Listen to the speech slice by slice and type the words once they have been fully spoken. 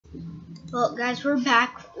Well, guys, we're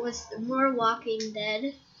back with more Walking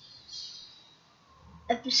Dead,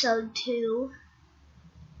 episode 2.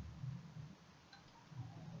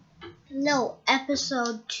 No,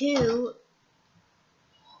 episode 2,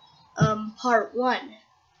 part 1.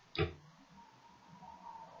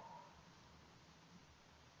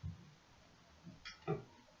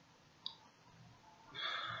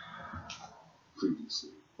 Previously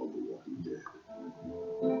on The Walking Dead.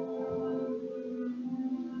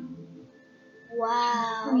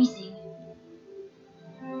 Wow. Freezing.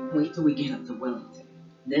 Wait till we get up to Wellington,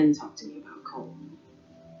 then talk to me about Cole.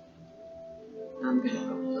 I'm gonna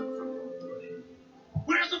go look for Cole.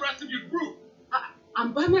 Where's the rest of your group?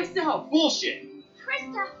 I'm by myself. Bullshit!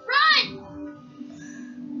 Krista, run!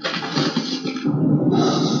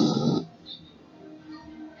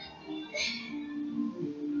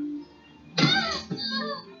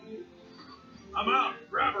 I'm out.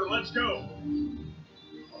 Grab her. Let's go.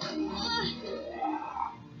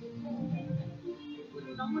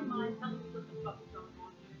 Would someone mind telling us what the fuck is going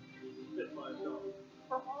on here? $5.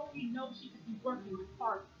 For all we know, she could be working with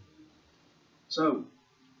Parker. So,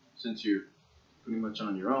 since you're pretty much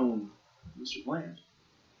on your own, what's your plan?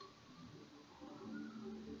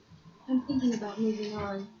 I'm thinking about moving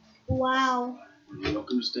on. Wow. You're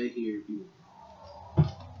welcome to stay here if you want.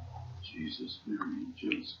 Jesus, Mary, and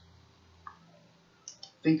Jules.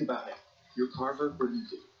 Think about it. You're Carver, what do you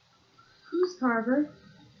do? Who's Carver?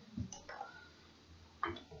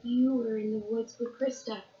 You were in the woods with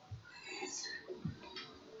Krista.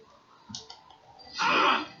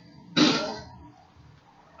 Ah!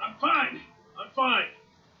 I'm fine. I'm fine.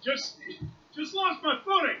 Just lost my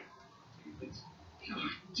footing.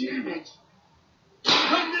 God damn it.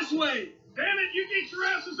 Come this way. Damn it, you get your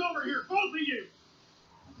asses over here, both of you.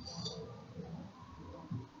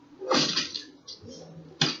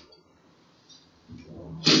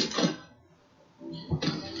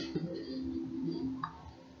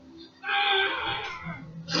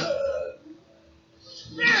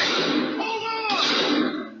 Nick, hold on!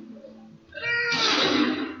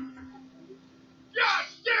 God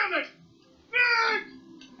damn it! Nick!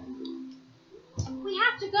 We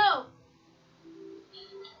have to go!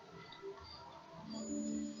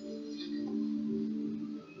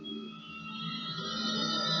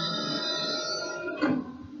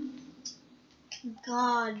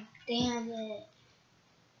 God damn it.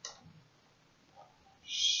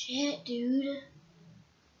 Shit, dude.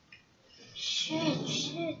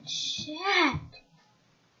 Shit.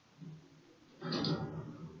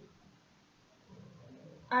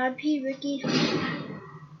 RP, Ricky.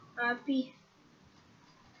 RP.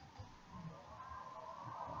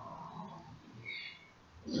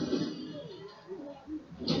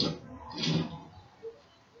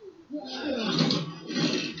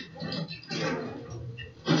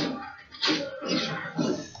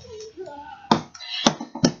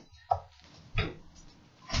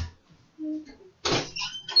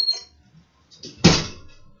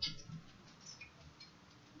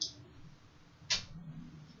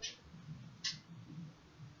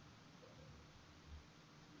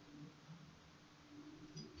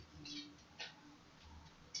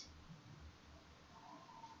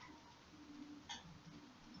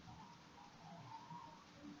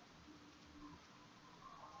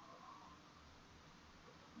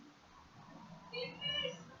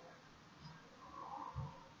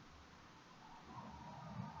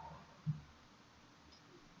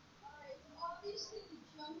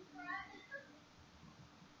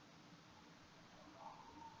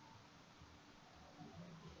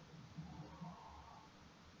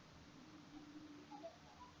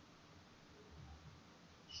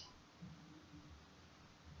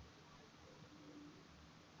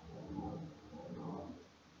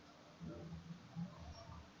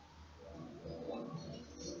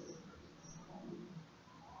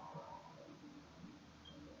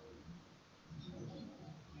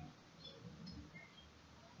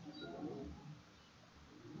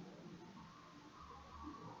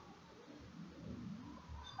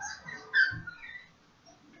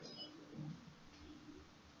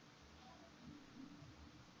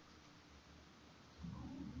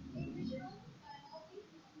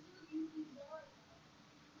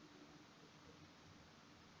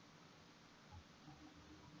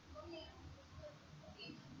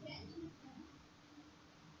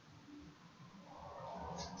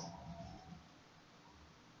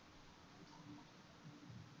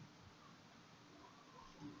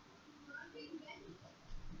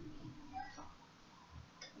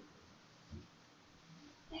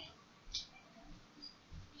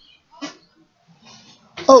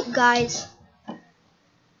 Oh, guys.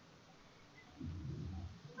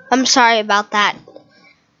 I'm sorry about that.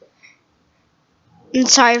 I'm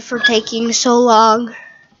sorry for taking so long.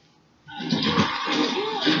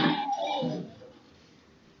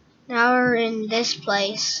 Now we're in this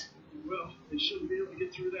place. Well, they shouldn't be able to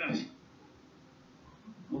get through that.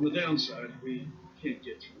 On the downside, we can't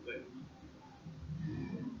get through that.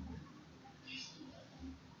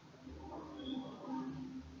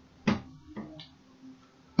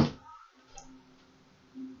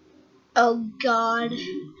 Oh God.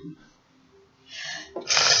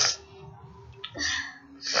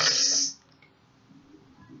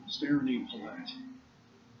 Serenade Palat.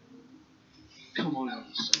 Come on out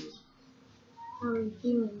and say it. How are you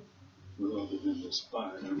feeling? Well, other than this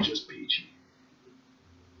fight, I'm just peachy.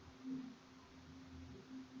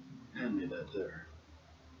 Hand me that there.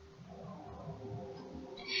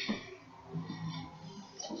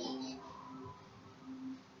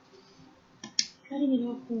 Cutting it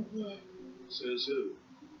off won't work. Says who?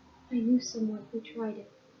 I knew someone who tried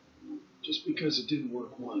it. Just because it didn't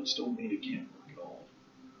work once, don't mean it can't work at all.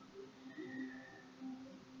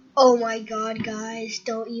 Oh my God, guys,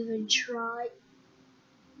 don't even try.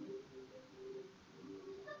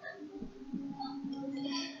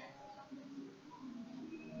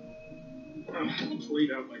 I'm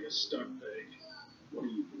laid out like a stuck pig. What are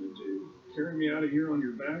you gonna do? Carry me out of here on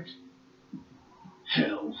your back?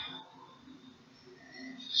 Hell.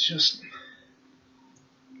 Just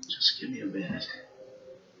give me a minute.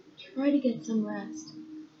 Try to get some rest.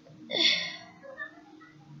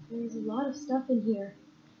 There's a lot of stuff in here.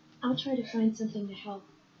 I'll try to find something to help.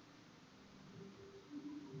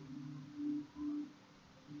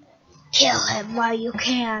 Kill him while you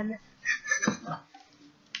can.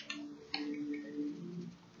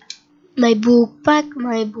 My book pack.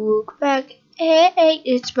 Hey,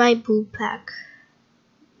 it's my book pack.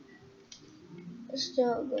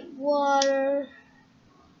 Still good water.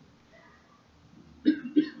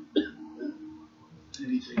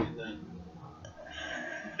 Anything in that?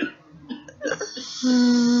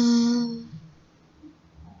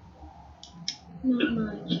 Not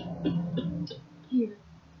much. Here.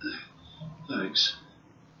 Thanks.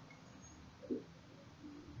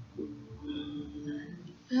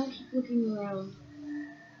 I'll keep looking around.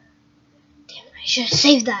 Damn, I should have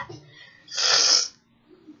saved that.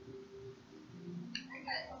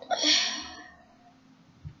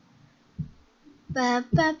 Ba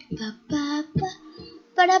ba ba ba ba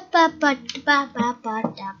ba da ba ba ba ba ba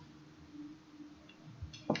da.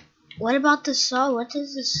 What about the saw? What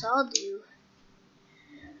does the saw do?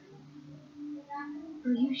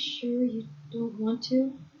 Are you sure you don't want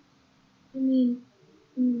to? I mean,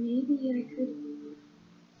 maybe I could.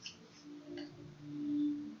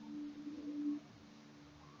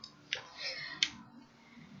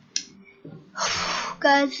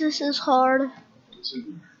 Guys, this is hard. What's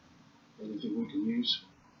in there? Anything we can use?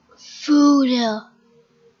 Food.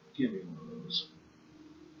 Give me one of those.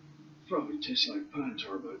 Probably tastes like pine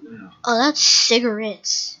tar by now. Oh, that's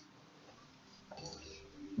cigarettes.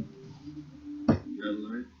 You got a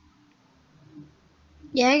light?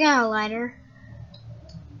 Yeah, I got a lighter.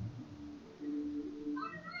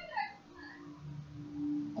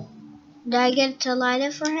 Did I get to light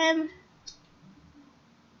it for him?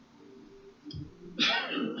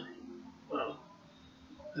 Well,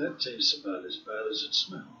 that tastes about as bad as it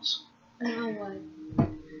smells. Now what?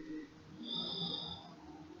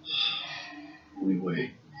 We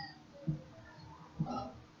wait.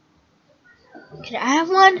 Can I have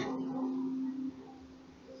one?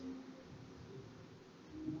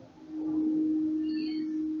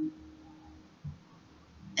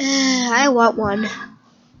 I want one.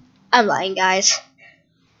 I'm lying, guys.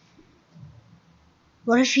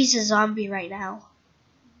 What if he's a zombie right now?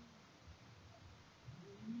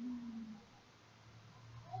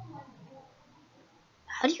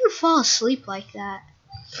 How do you fall asleep like that?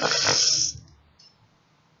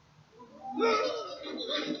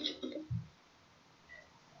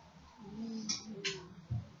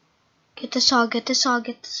 Get the saw, get the saw,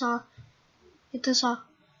 get the saw. Get the saw.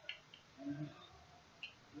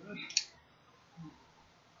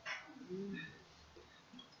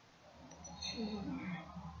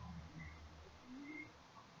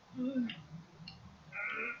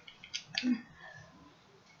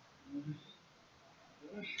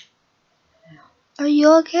 Are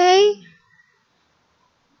you okay?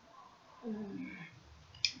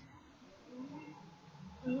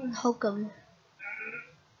 Poke him.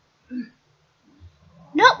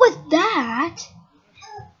 Not with that.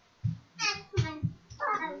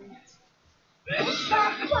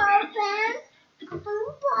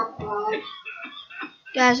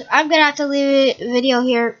 Guys, I'm gonna have to leave a video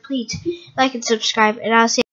here. Please like and subscribe, and I'll see you.